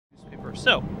whatever.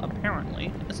 So,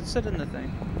 apparently, as it said in the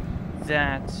thing,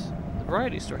 that the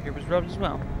variety store here was robbed as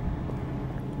well.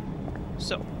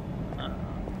 So,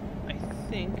 I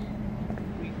think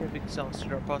we have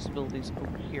exhausted our possibilities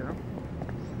over here.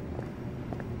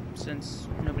 Since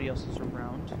nobody else is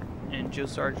around, and Joe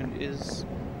Sargent is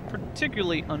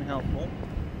particularly unhelpful.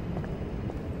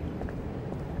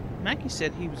 Mackie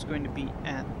said he was going to be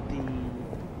at the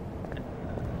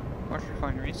Marsh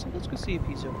Refinery, so let's go see if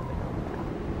he's over there.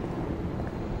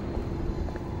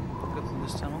 Go through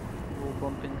this tunnel. We'll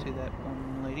bump into that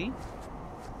one lady.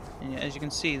 And yeah, as you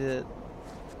can see, the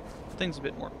thing's a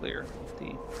bit more clear.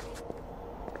 The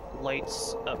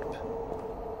lights up.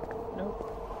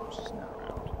 Nope, she's not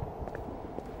around.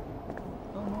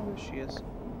 Oh no, there she is.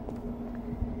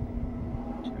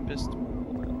 Tempest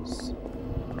motor oils.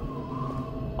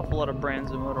 Awful lot of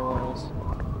brands of motor oils.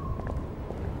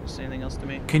 Say anything else to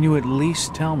me? Can you at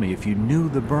least tell me if you knew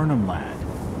the Burnham lad?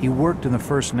 He worked in the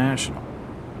First National.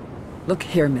 Look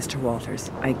here, Mr. Walters.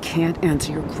 I can't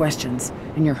answer your questions,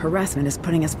 and your harassment is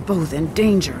putting us both in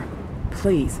danger.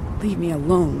 Please, leave me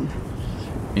alone.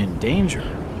 In danger?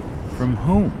 From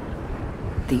whom?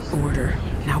 The Order.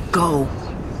 Now go.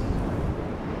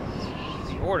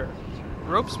 The Order.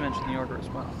 Ropes mentioned the Order as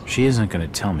well. She isn't going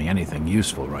to tell me anything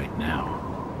useful right now.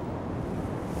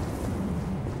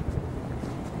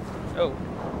 Oh.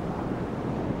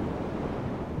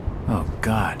 Oh,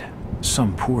 God.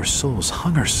 Some poor soul's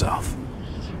hung herself.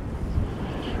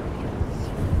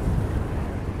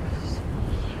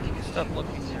 Stop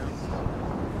looking now.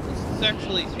 This is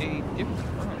actually a different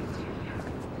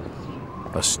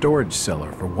room. A storage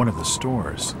cellar for one of the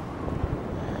stores.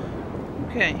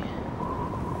 Okay.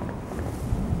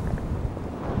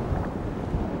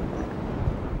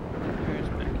 There's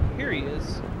Mackie. Here he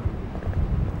is.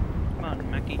 Come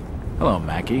on, Mackie. Hello,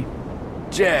 Mackie.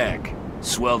 Jack,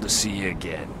 swell to see you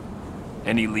again.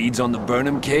 Any leads on the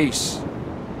Burnham case?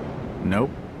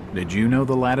 Nope. Did you know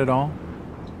the lad at all?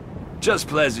 Just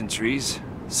pleasantries.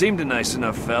 Seemed a nice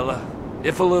enough fella,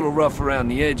 if a little rough around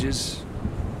the edges.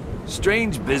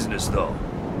 Strange business, though.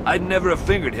 I'd never have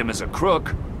fingered him as a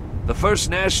crook. The First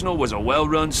National was a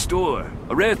well-run store,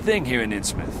 a rare thing here in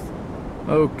Innsmouth.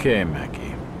 Okay,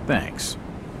 Mackie. Thanks.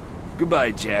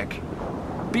 Goodbye, Jack.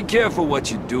 Be careful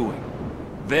what you're doing.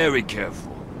 Very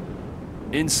careful.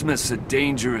 Innsmouth's a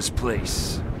dangerous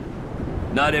place.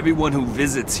 Not everyone who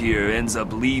visits here ends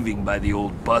up leaving by the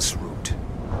old bus route.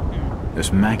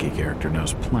 This Mackie character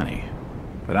knows plenty,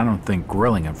 but I don't think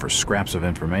grilling him for scraps of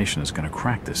information is going to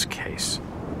crack this case.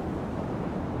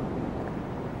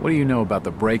 What do you know about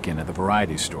the break-in at the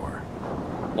variety store?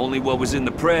 Only what was in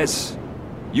the press.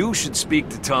 You should speak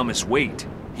to Thomas Waite.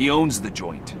 He owns the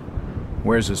joint.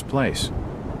 Where's his place?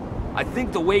 I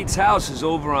think the Waite's house is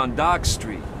over on Dock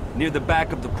Street, near the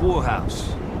back of the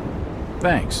poorhouse.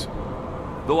 Thanks.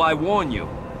 Though I warn you,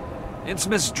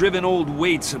 Innsmouth's driven old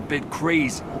Waite's a bit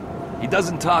crazy. He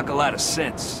doesn't talk a lot of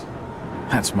sense.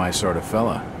 That's my sort of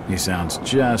fella. He sounds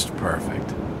just perfect.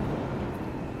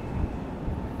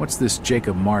 What's this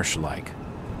Jacob Marsh like?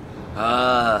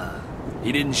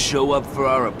 He didn't show up for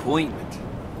our appointment.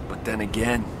 But then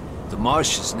again, the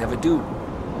Marshes never do.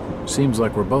 Seems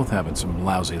like we're both having some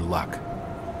lousy luck.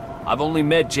 I've only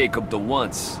met Jacob the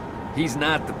once. He's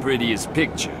not the prettiest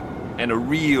picture, and a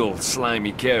real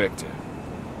slimy character.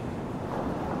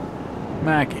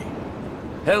 Mackie,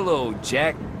 Hello,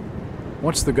 Jack.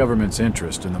 what's the government's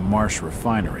interest in the Marsh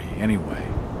refinery, anyway?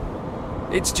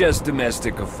 It's just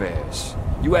domestic affairs.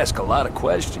 You ask a lot of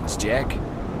questions, Jack.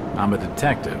 I'm a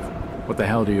detective. What the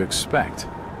hell do you expect?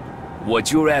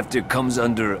 What you're after comes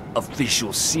under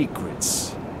official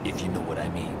secrets, if you know what I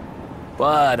mean.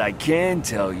 But I can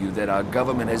tell you that our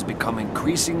government has become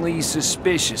increasingly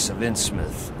suspicious of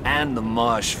Innsmouth and the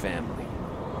Marsh family.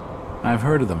 I've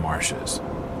heard of the Marshes.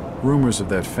 Rumors of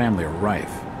that family are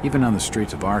rife, even on the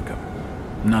streets of Arkham.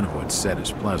 None of what's said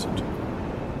is pleasant.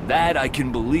 That I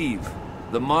can believe.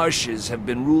 The Marshes have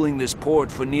been ruling this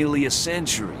port for nearly a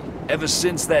century, ever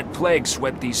since that plague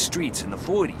swept these streets in the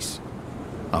 40s.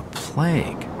 A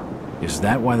plague? Is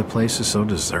that why the place is so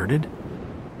deserted?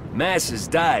 Masses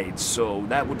died, so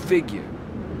that would figure.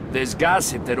 There's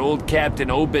gossip that old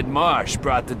Captain Obed Marsh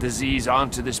brought the disease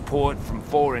onto this port from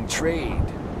foreign trade.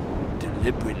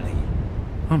 Deliberately.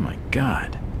 Oh my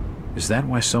God. Is that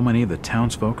why so many of the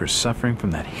townsfolk are suffering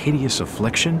from that hideous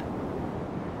affliction?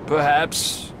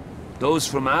 Perhaps. Those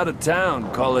from out of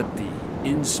town call it the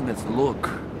Innsmouth look.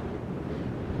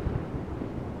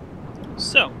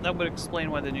 So, that would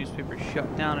explain why the newspaper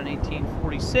shut down in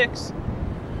 1846.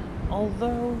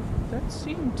 Although, That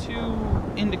seemed to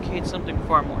indicate something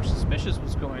far more suspicious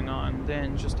was going on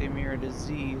than just a mere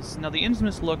disease. Now, the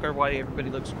Innsmouths look are why everybody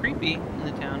looks creepy in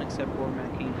the town except for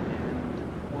Mackie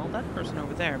and, well, that person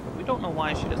over there, but we don't know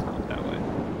why she doesn't look that way.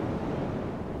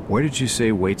 Where did you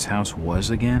say Waite's house was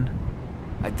again?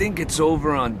 I think it's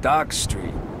over on Dock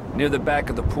Street, near the back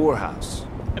of the poorhouse.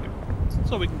 Anyway,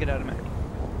 so we can get out of Mackie.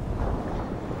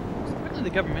 So apparently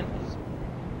the government is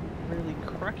really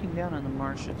cracking down on the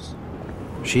marshes.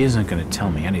 She isn't going to tell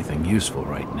me anything useful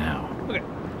right now. Okay,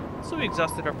 so we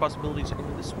exhausted our possibilities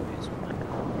over this way as well.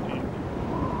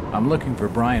 I'm looking for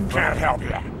Brian. Can't help you.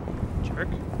 Jerk.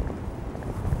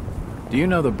 Do you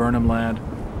know the Burnham lad?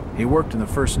 He worked in the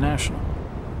First National.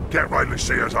 Can't rightly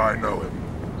say as I know him.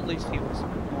 At least he was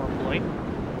more polite.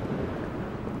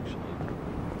 Actually,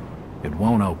 It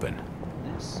won't open.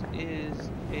 this is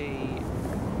a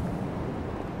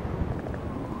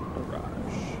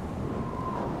garage.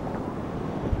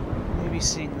 Maybe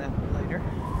seeing that later.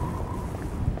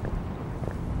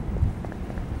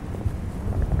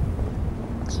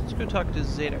 So let's go talk to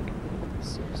Zadok.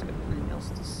 See if he's got anything else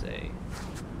to say.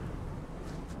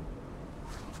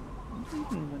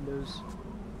 Even windows.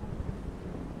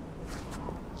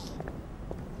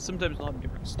 Sometimes we'll have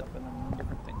different stuff in them when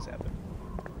different things happen.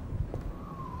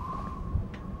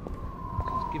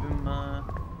 Let's give him,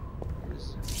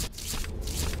 his...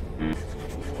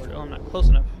 Lord, oh, I'm not close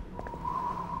enough.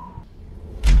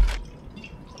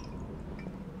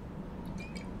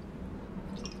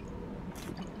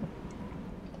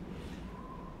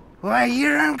 Why,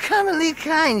 you're uncommonly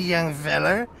kind, young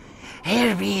feller.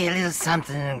 Here be a little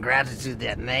something in gratitude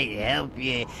that might help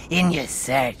you in your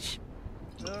search.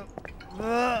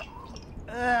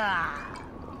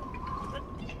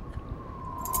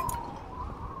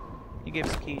 He gave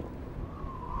us a key.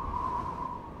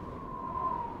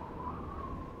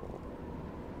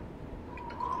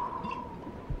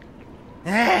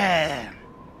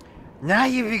 Now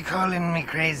you be calling me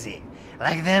crazy.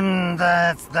 Like them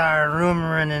that's thar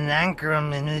rumoring and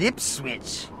anchoring in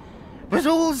Ipswich. But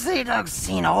old Zadok's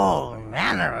seen all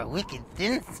manner of wicked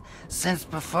things since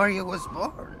before you was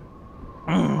born.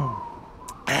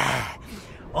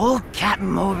 Old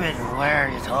Captain Obed where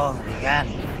it all began.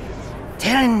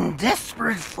 Telling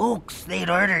desperate folks they'd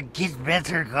orter get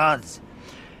better gods.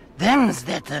 Them's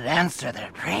that would answer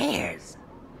their prayers.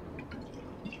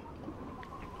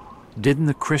 Didn't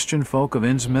the Christian folk of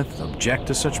Innsmouth object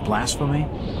to such blasphemy?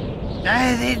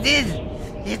 Aye, they did.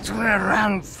 It were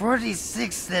around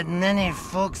 46 that many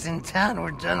folks in town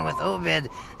were done with Obed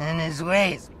and his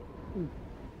ways.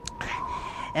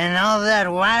 And all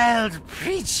that wild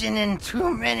preaching and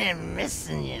too many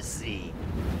missing, you see.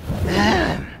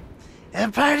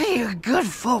 A party of good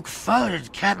folk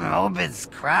followed Captain Obed's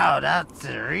crowd out to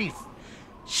the reef.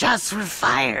 Shots were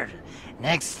fired.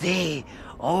 Next day,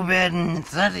 Obed and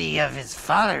 30 of his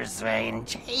followers were in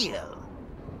jail.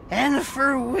 And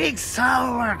for weeks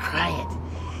all were quiet,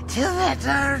 till that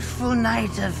artful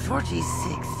night of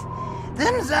 46.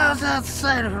 Them's out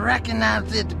outside reckoned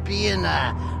out it being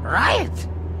a riot.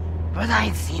 But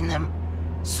I'd seen them.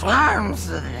 Swarms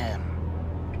of them.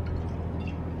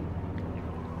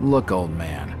 Look, old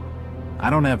man. I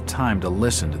don't have time to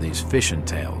listen to these fishing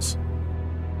tales.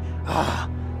 Oh,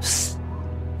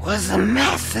 was a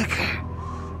massacre.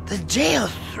 The jail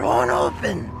thrown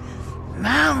open.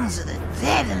 Mounds of the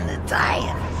dead and the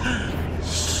dying.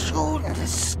 Shooting and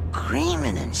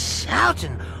screaming and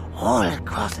shouting all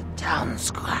across the town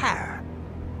square.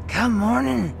 Come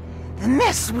morning, the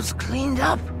mess was cleaned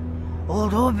up.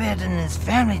 Old Obed and his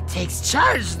family takes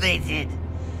charge, they did.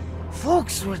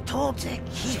 Folks were told to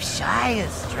keep shy of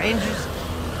strangers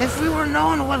if we were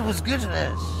knowing what was good for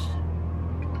us.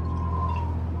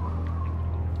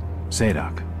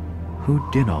 Zadok, who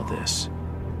did all this?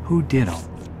 Who did all...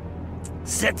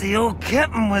 Said the old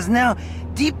captain was now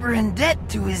deeper in debt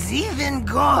to his heathen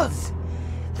gods.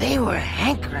 They were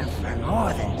hankering for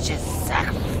more than just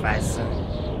sacrificing.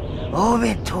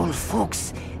 Obed told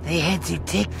folks they had to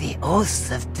take the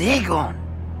oaths of Dagon.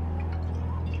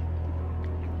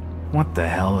 What the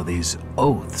hell are these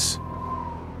oaths?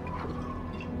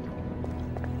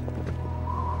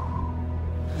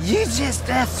 You just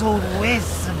asked old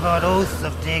Wes about oaths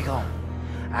of Dagon.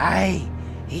 Aye,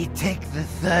 he take the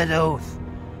third oath.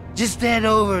 Just head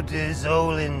over to his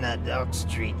hole in Dock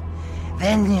Street.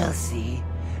 Then you'll see,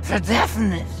 for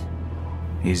definite.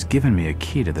 He's given me a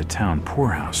key to the town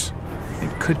poorhouse.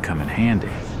 It could come in handy.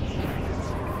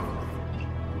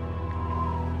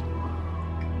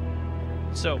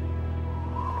 So,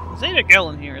 Zadok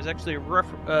Ellen here is actually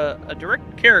a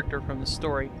direct character from the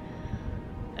story.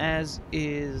 as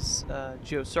is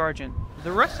Joe Sargent.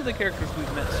 The rest of the characters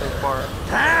we've met so far.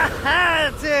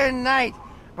 Tonight,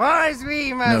 boys,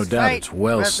 we must No doubt fight, it's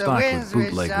well but the stocked with winds which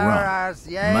bootleg shower rum. us,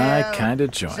 My kind of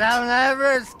joint. shall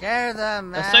never scare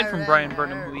them. Aside from Brian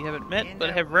Burnham, who we haven't met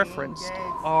but have referenced,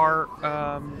 are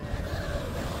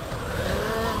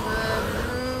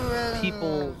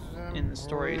people in the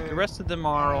story. The rest of them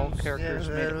are all characters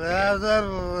made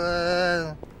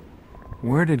up.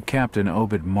 Where did Captain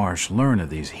Obed Marsh learn of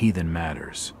these heathen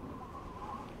matters?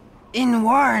 In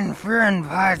war and foreign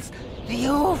parts, the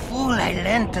old fool I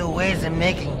lent to ways of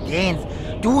making gains,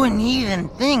 doing heathen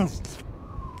things.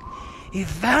 He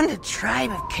found a tribe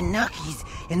of Kanakis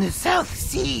in the South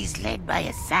Seas led by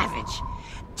a savage.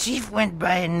 Chief went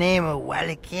by a name of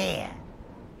Wallachia.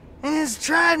 And his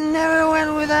tribe never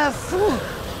went without food,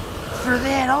 for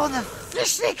they had all the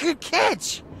fish they could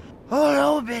catch. Old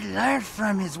Obed learned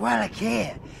from his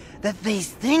Wallachia that there's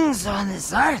things on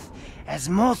this earth as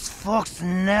most folks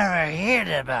never heard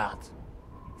about.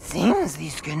 Seems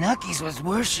these Kanakis was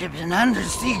worshipping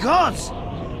undersea gods,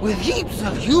 with heaps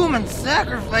of human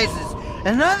sacrifices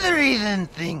and other heathen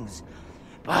things.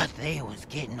 But they was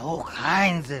getting all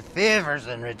kinds of favors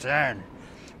in return.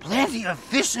 Plenty of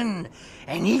fishing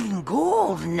and even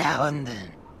gold now and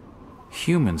then.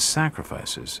 Human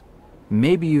sacrifices?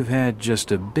 Maybe you've had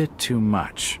just a bit too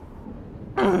much.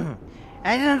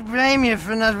 I don't blame you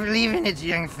for not believing it,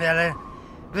 young fella.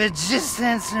 But just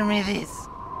answer me this.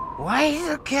 Why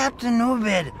did Captain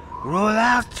Obed roll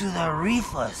out to the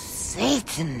reef of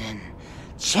Satan and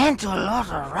chant a lot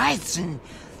of rites and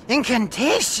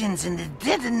incantations in the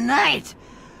dead of night?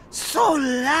 So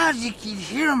loud you could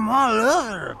hear 'em all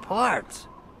over the port.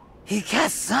 He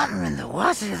cast something in the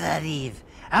water that eve,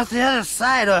 out the other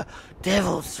side of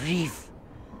Devil's Reef.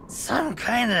 Some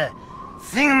kind of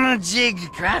thingamajig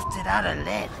crafted out of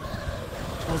lead.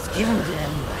 It was given to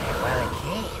him by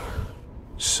Wallachia.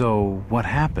 So, what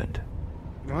happened?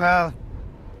 Well,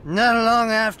 not long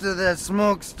after the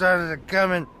smoke started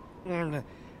coming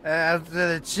out of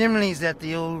the chimneys at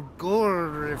the old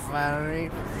gold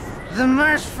refinery, the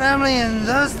Marsh family and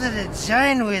those that had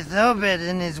joined with Obed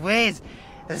in his ways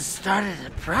started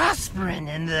prospering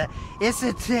in the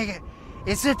esoteric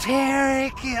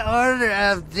order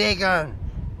of Dagon.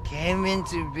 Came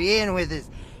into being with his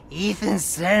heathen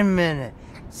sermon.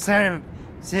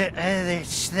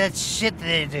 That shit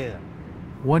they do.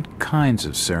 What kinds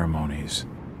of ceremonies?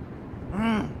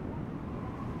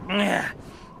 Yeah.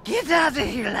 Get out of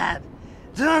here, lad.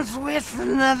 Don't wait for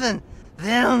nothing.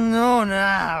 They'll know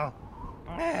now.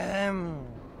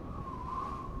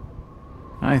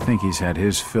 I think he's had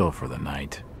his fill for the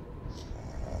night.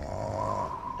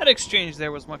 That exchange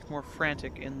there was much more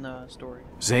frantic in the story.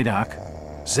 Zadok!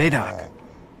 Zadok!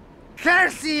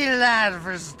 Curse you, lad,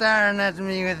 for staring at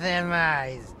me with them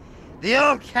eyes. The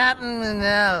old Captain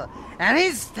Manel, and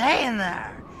he's staying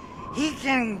there. He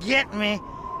can get me.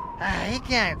 He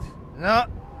can't. No,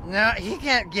 he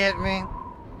can't get me.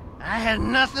 I had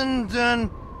nothing done.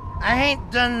 I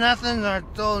ain't done nothing or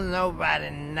told nobody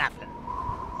nothing.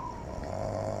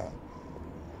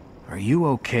 Are you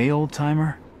okay,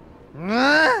 old-timer?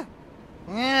 Huh?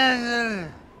 Yeah,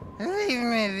 leave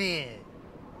me be.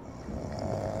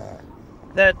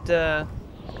 That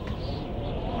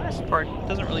last part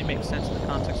doesn't really make sense in the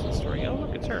context of the story. Oh,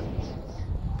 look, it's her.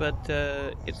 But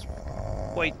it's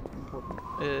quite important.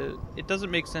 It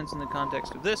doesn't make sense in the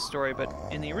context of this story, but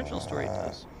in the original story it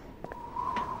does.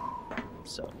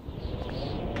 So.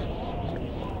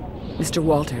 Mr.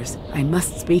 Walters, I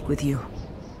must speak with you.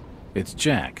 It's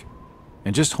Jack.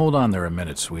 And just hold on there a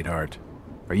minute, sweetheart.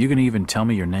 Are you gonna even tell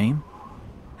me your name?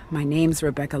 My name's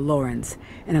Rebecca Lawrence,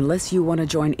 and unless you want to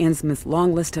join Innsmouth's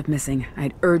long list of missing,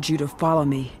 I'd urge you to follow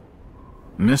me.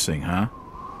 Missing, huh?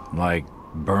 Like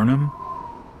Burnham?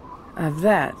 Of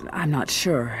that, I'm not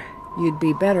sure. You'd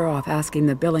be better off asking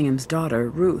the Billingham's daughter,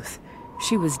 Ruth.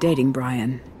 She was dating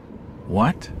Brian.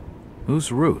 What?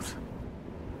 Who's Ruth?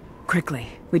 Quickly,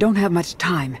 we don't have much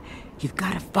time. You've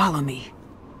got to follow me.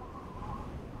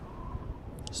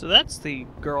 So that's the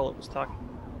girl that was talking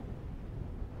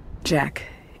about. Jack,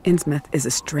 Innsmouth is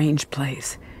a strange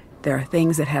place. There are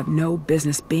things that have no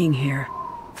business being here.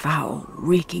 Foul,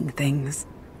 reeking things.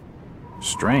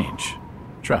 Strange.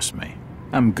 Trust me,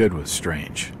 I'm good with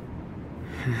strange.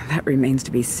 That remains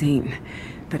to be seen,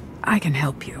 but I can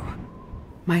help you.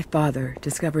 My father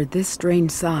discovered this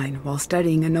strange sign while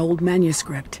studying an old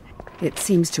manuscript. It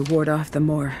seems to ward off the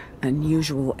more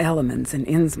unusual elements in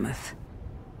Innsmouth.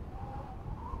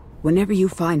 Whenever you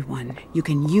find one, you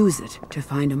can use it to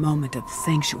find a moment of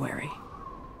sanctuary.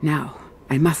 Now,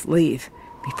 I must leave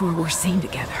before we're seen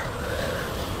together.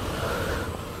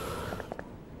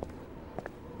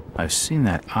 I've seen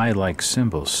that eye-like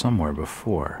symbol somewhere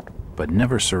before, but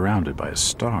never surrounded by a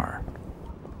star.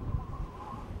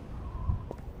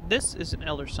 This is an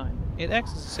elder sign. It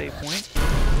acts as a save point.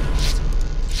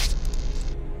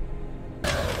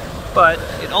 But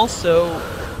it also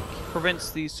prevents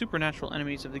the supernatural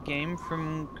enemies of the game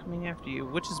from coming after you,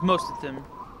 which is most of them.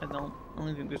 I don't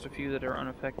only think there's a few that are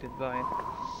unaffected by it.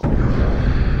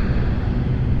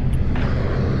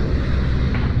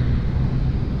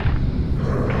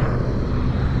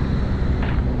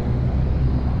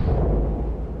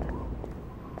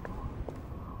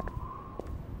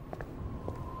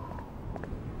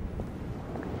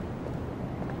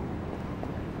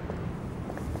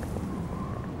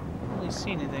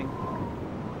 See anything.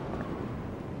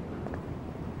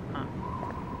 Huh.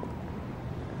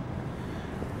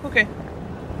 Okay.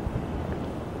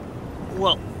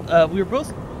 Well, we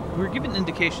were given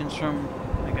indications from,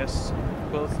 I guess,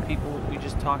 both people we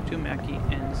just talked to, Mackie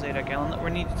and Zadok Allen, that we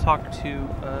need to talk to,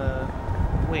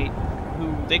 Wait,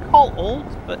 who they call old,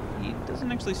 but he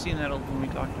doesn't actually seem that old when we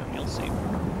talk to him. You'll see.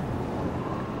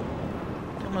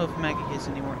 Don't know if Mackie has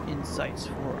any more insights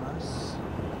for us.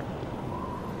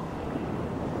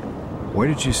 Where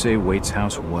did you say Waite's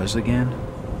house was again?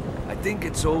 I think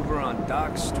it's over on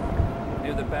Dock Street,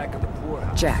 near the back of the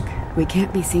poorhouse. Jack, we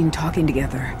can't be seen talking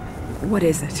together. What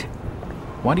is it?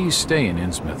 Why do you stay in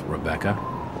Innsmouth, Rebecca?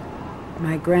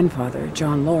 My grandfather,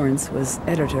 John Lawrence, was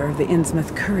editor of the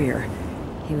Innsmouth Courier.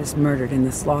 He was murdered in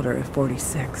the slaughter of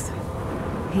 46.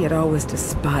 He had always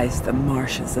despised the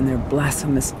Marshes and their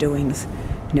blasphemous doings,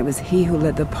 and it was he who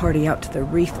led the party out to the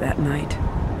reef that night.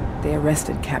 They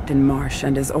arrested Captain Marsh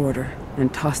and his order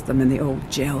and tossed them in the old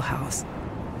jailhouse.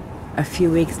 A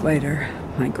few weeks later,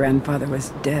 my grandfather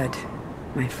was dead.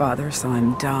 My father saw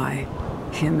him die.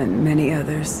 Him and many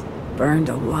others, burned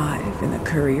alive in the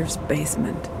Courier's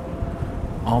basement.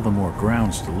 All the more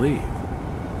grounds to leave.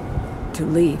 To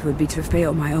leave would be to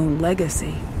fail my own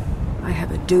legacy. I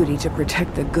have a duty to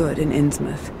protect the good in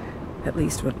Innsmouth, at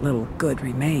least what little good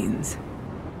remains.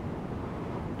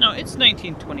 No, it's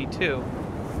 1922.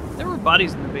 There were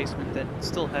bodies in the basement that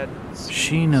still had...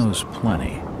 She knows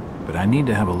plenty, but I need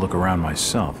to have a look around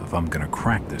myself if I'm gonna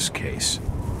crack this case.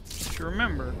 If you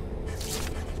remember,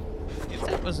 if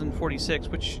that was in 46,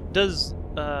 which does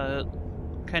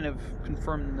kind of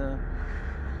confirm the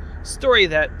story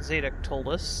that Zadok told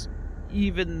us,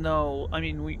 even though, I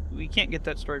mean, we can't get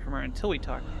that story from her until we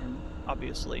talk to him,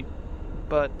 obviously.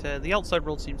 But the outside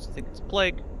world seems to think it's a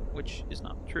plague, which is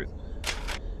not the truth.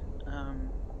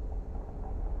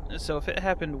 So if it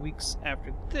happened weeks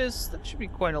after this, that should be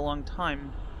quite a long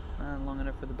time. Long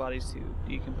enough for the bodies to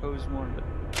decompose more, but...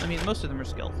 I mean, most of them are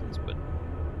skeletons, but...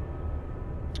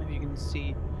 If you can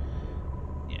see...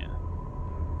 Yeah.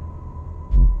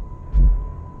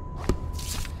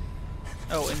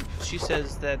 Oh, and she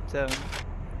says that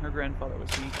her grandfather was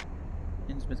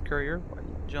the Innsmouth Courier by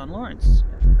John Lawrence.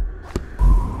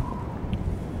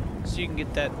 So you can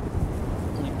get that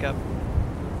link up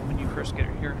when you first get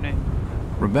her name.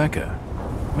 Rebecca,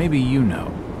 maybe you know.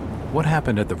 What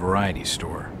happened at the variety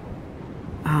store?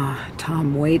 Ah,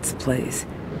 Tom Waite's place.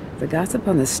 The gossip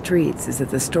on the streets is that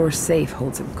the store safe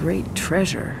holds a great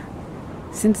treasure.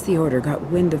 Since the Order got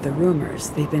wind of the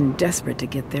rumors, they've been desperate to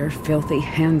get their filthy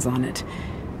hands on it.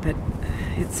 But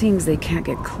it seems they can't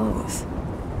get close.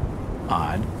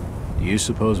 Odd. Do you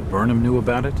suppose Burnham knew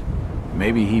about it?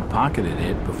 Maybe he pocketed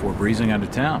it before breezing out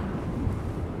of town.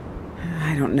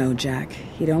 I don't know, Jack.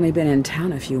 He'd only been in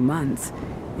town a few months,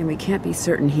 and we can't be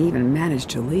certain he even managed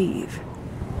to leave.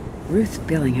 Ruth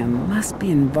Billingham must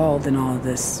be involved in all of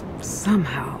this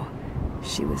somehow.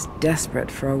 She was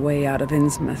desperate for a way out of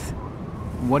Innsmouth.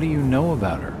 What do you know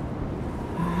about her?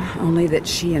 Only that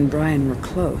she and Brian were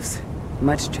close,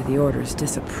 much to the Order's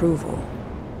disapproval.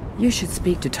 You should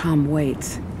speak to Tom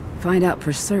Waits. Find out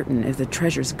for certain if the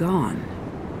treasure's gone.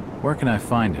 Where can I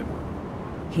find him?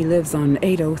 He lives on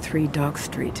 803 Dock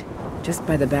Street, just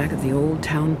by the back of the old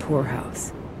town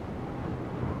poorhouse.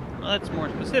 Well, that's more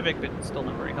specific, but it's still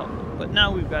not very helpful. But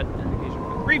now we've got an indication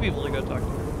for 3 people to go talk to.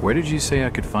 Where did you say I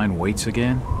could find Waits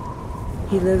again?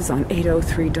 He lives on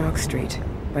 803 Dock Street,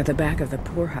 by the back of the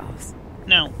poorhouse.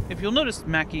 Now, if you'll notice,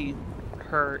 Mackie,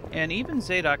 her, and even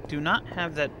Zadok do not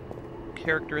have that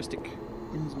characteristic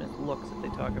Innsmouth look that they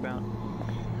talk about.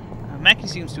 Mackie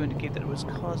seems to indicate that it was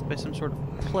caused by some sort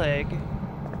of plague,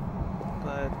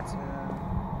 but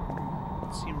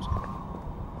it seems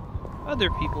other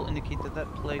people indicate that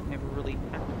that plague never really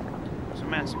happened. It was a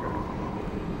massacre.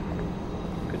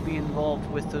 Could be involved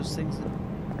with those things that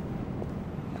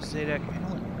Zadok and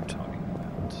Allen were talking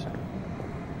about.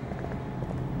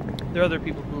 there are other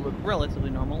people who look relatively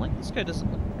normal. Like, this guy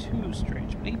doesn't look too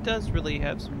strange, but he does really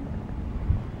have some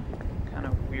kind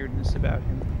of weirdness about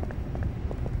him.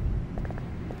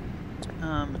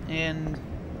 And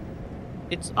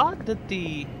it's odd that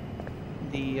the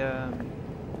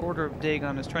Order of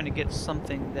Dagon is trying to get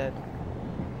something that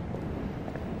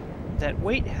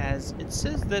Waite has. It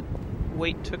says that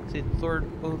Waite took the third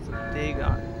oath of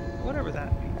Dagon, whatever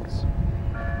that means.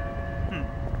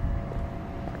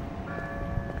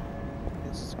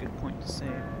 This is a good point to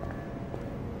save.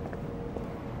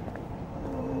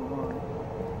 We'll move on.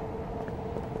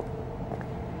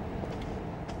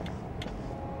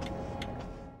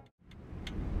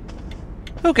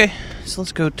 Okay, so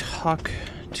let's go talk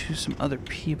to some other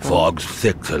people. Fog's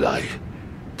thick tonight.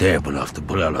 Damp enough to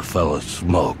put out a fella's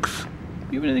smokes.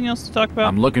 You have anything else to talk about?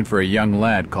 I'm looking for a young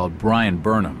lad called Brian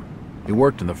Burnham. He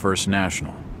worked in the First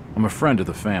National. I'm a friend of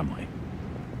the family.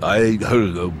 I ain't heard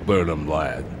of no Burnham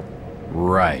lad.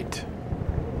 Right.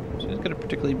 So he's got a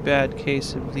particularly bad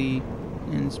case of the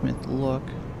Innsmouth look.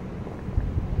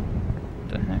 What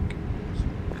the heck is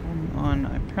going on?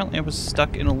 Apparently I was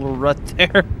stuck in a little rut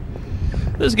there.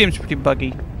 This game's pretty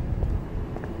buggy.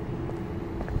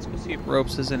 Let's go see if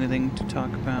Ropes has anything to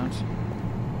talk about.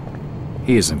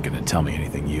 He isn't going to tell me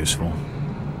anything useful.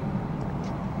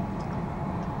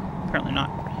 Apparently not.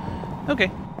 Okay.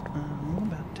 What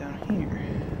about down here?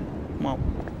 Well,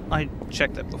 I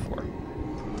checked that before.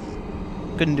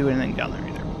 Couldn't do anything down there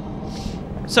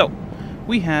either. So,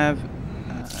 we have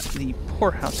the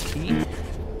poorhouse key.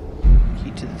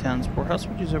 Key to the town's poorhouse,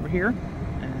 which is over here,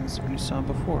 as we saw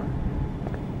before.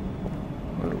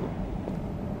 Whoa.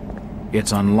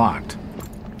 It's unlocked.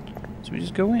 So we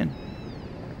just go in.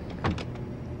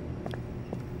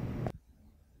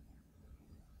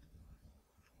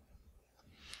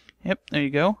 Yep, there you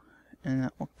go. And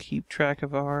that will keep track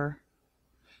of our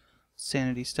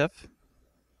sanity stuff.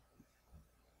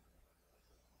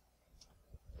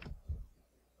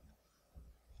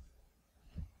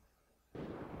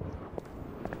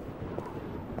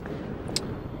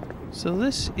 So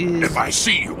this is... If I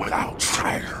see you without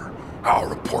fire, I'll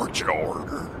report your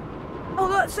order. Oh,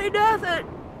 not say nothing.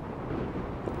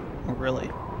 Oh, really?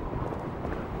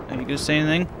 Are you gonna say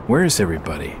anything? Where is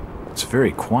everybody? It's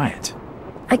very quiet.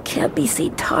 I can't be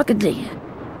seen talking to you.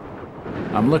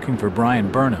 I'm looking for Brian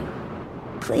Burnham.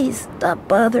 Please stop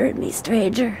bothering me,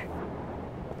 stranger.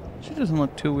 She doesn't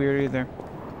look too weird either.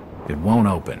 It won't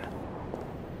open.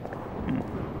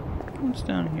 What's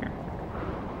down here?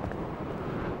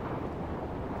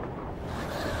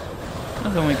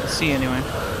 Nothing we can see anyway.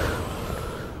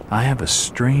 I have a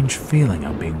strange feeling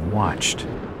I'm being watched.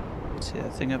 See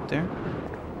that thing up there?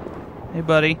 Hey,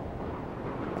 buddy.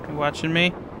 You watching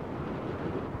me?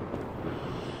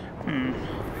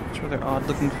 It's a rather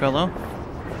odd-looking fellow.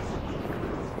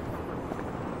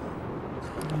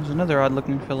 There's another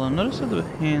odd-looking fellow. Notice how the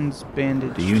hands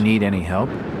bandaged. Do you need any help?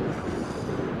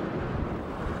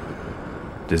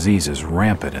 Disease is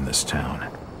rampant in this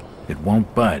town. It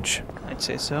won't budge. I'd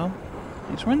say so.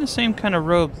 He's wearing the same kind of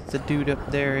robe that the dude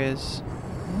up there is.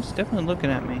 He's definitely looking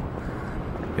at me.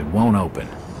 It won't open.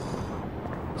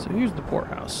 So here's the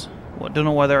poorhouse. Well, I don't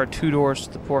know why there are two doors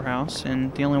to the poorhouse,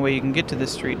 and the only way you can get to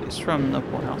this street is from the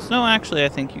poorhouse. No, actually, I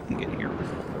think you can get here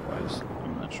otherwise.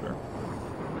 I'm not sure.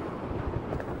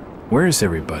 Where is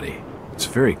everybody? It's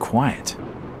very quiet.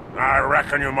 I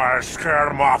reckon you might have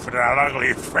scared him off with that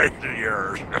ugly face of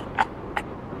yours.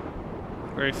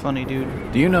 Very funny,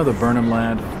 dude. Do you know the Burnham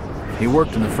lad? He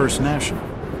worked in the First National.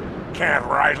 Kent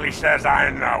rightly says I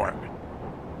know him.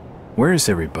 Where is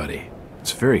everybody?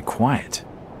 It's very quiet.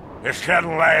 It's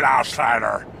getting late,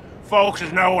 outsider. Folks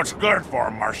that know what's good for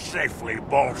them are safely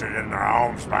bolted in their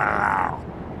homes by now.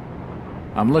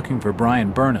 I'm looking for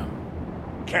Brian Burnham.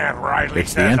 Kent rightly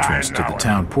It's the says entrance I to know the him.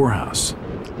 town poorhouse.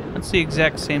 That's the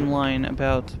exact same line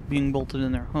about being bolted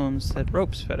in their homes that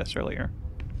Ropes fed us earlier.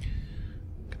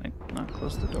 Can I not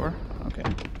close the door? Okay.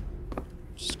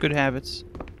 Just good habits.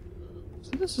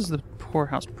 So this is the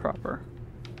poorhouse proper.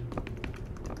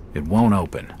 It won't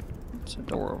open. There's a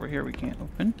door over here we can't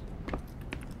open.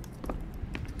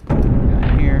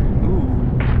 Got here. Ooh.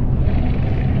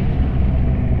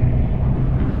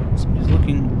 Somebody's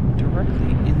looking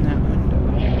directly in that window.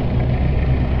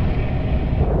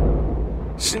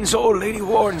 Since old Lady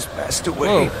Warren's passed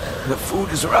away, the food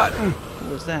is rotten,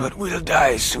 What was that? but we'll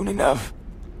die soon enough.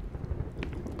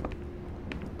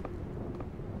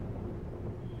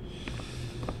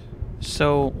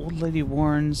 So, old Lady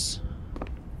Warren's...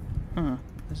 Huh.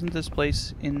 Isn't this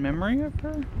place in memory of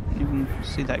her? You can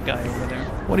see that guy over there.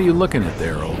 What are you looking at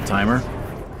there, old-timer?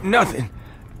 Nothing.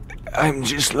 I'm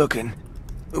just looking.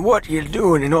 What you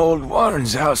doing in old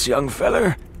Warren's house, young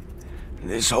feller?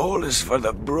 This hole is for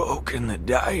the broke and the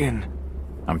dying.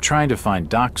 I'm trying to find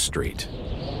Dock Street.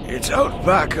 It's out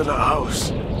back of the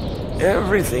house.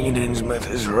 Everything in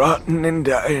Innsmouth is rotten and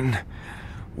dying.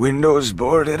 Windows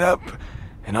boarded up,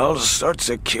 and all sorts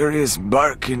of curious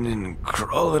barking and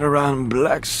crawling around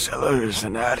black cellars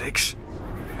and attics.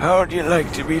 How'd you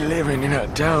like to be living in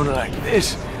a town like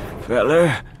this,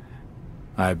 feller?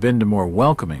 I've been to more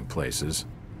welcoming places.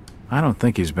 I don't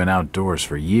think he's been outdoors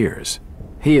for years.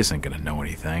 He isn't gonna know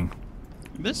anything.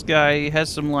 This guy has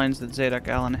some lines that Zadok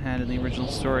Allen had in the original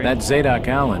story. That Zadok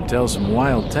Allen tells some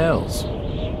wild tales.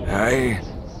 Aye,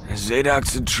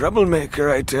 Zadok's a troublemaker,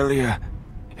 I tell you.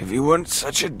 If he weren't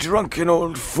such a drunken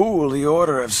old fool, he ought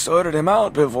to have sorted him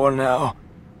out before now.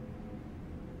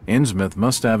 Innsmouth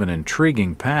must have an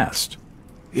intriguing past.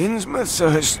 Innsmouth's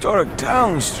a historic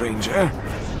town, stranger.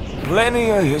 Plenty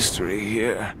of history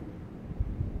here.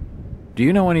 Do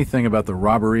you know anything about the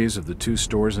robberies of the 2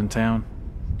 stores in town?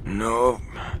 No,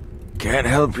 can't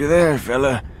help you there,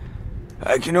 fella.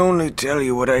 I can only tell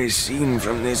you what I seen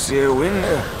from this here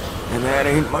window, and that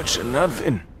ain't much of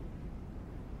nothing.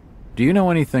 Do you know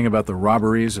anything about the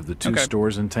robberies of the 2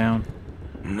 stores in town?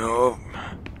 No,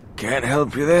 can't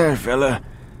help you there, fella.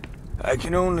 I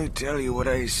can only tell you what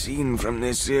I seen from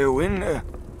this here window,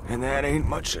 and that ain't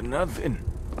much of nothing.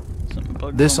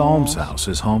 This almshouse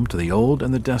is home to the old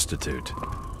and the destitute.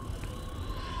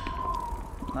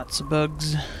 Lots of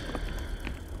bugs.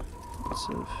 Lots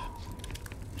of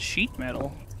sheet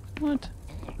metal. What?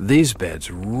 These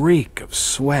beds reek of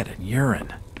sweat and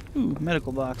urine. Ooh,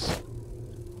 medical box.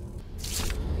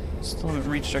 Still haven't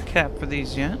reached our cap for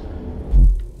these yet.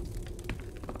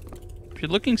 If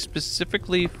you're looking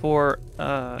specifically for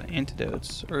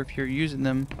antidotes, or if you're using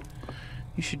them,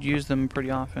 you should use them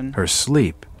pretty often. Her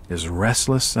sleep is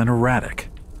restless and erratic.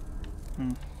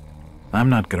 I'm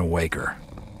not gonna wake her.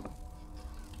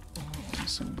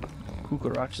 Some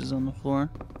cucarachas on the floor.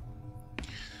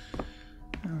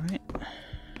 Alright.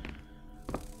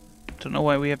 Don't know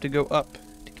why we have to go up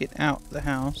to get out the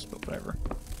house, but whatever.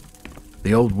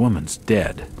 The old woman's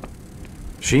dead.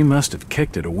 She must have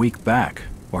kicked it a week back,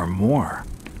 or more.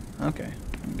 Okay,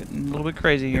 I'm getting a little bit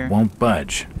crazy here. It won't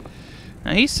budge.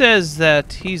 Now he says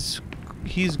that he's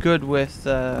good with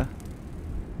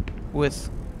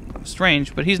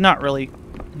Strange, but he's not really.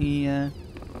 He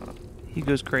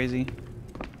goes crazy.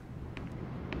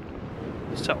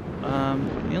 So,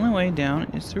 the only way down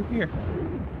is through here.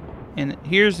 And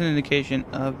here's an indication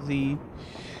of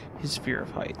his fear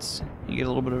of heights. You get a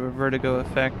little bit of a vertigo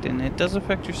effect, and it does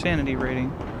affect your sanity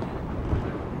rating.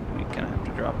 We kind of have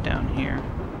to drop down here.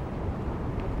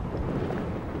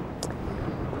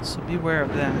 So beware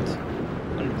of that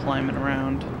when climbing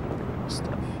around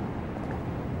stuff.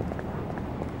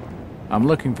 I'm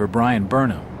looking for Brian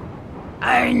Burnham.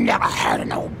 I ain't never had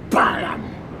no Burnham.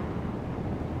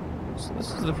 So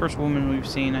this is the first woman we've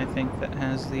seen, I think, that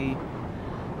has the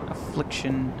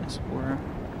affliction, as it were.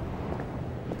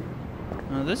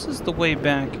 This is the way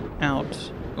back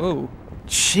out. Oh.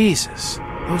 Jesus,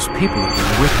 those people have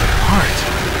been ripped apart.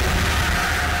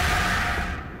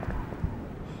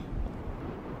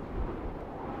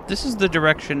 This is the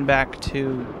direction back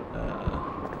to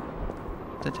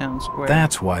the town square.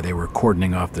 That's why they were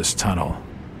cordoning off this tunnel.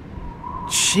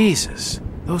 Jesus,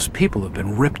 those people have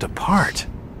been ripped apart.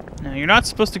 Now, you're not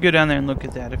supposed to go down there and look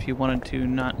at that if you wanted to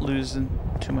not lose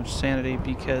too much sanity,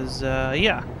 because,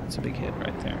 yeah, that's a big hit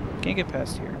right there. Can't get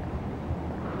past here.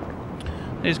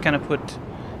 They just kind of put,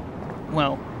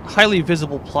 well, highly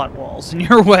visible plot walls in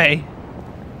your way.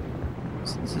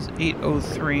 So this is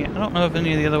 803. I don't know if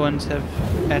any of the other ones have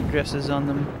addresses on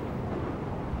them.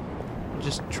 I'm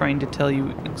just trying to tell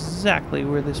you exactly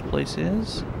where this place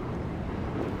is.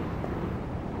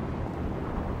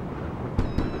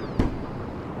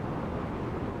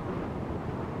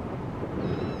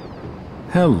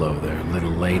 Hello there,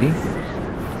 little lady.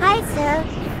 Hi, sir.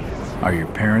 Are your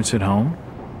parents at home?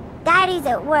 Daddy's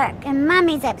at work, and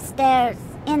Mummy's upstairs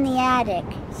in the attic.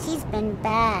 She's been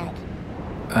bad.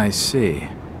 I see.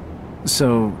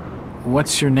 So,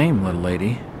 what's your name, little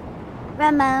lady?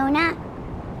 Ramona?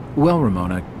 Well,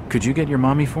 Ramona, could you get your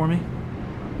mommy for me?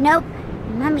 Nope.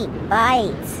 Mummy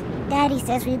bites. Daddy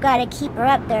says we've got to keep her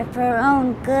up there for her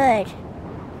own good.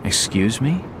 Excuse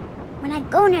me? When I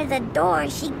go near the door,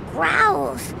 she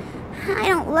growls. I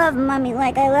don't love Mummy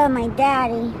like I love my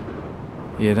daddy.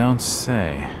 You don't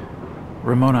say.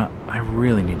 Ramona, I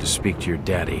really need to speak to your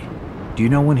daddy. Do you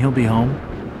know when he'll be home?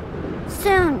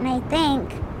 Soon, I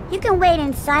think. You can wait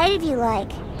inside if you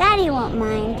like. Daddy won't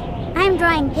mind. I'm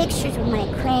drawing pictures with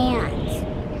my crayons.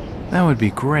 That would be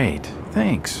great.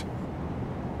 Thanks.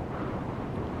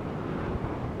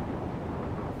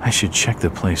 I should check the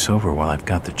place over while I've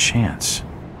got the chance.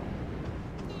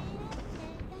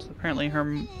 So apparently her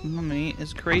mummy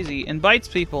is crazy and bites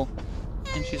people.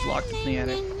 And she's locked in the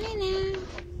attic.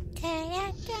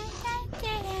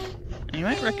 And you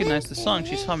might recognize the song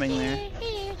she's humming there.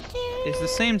 It's the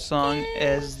same song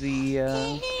as the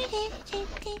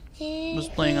was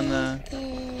playing on the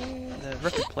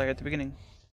record player at the beginning.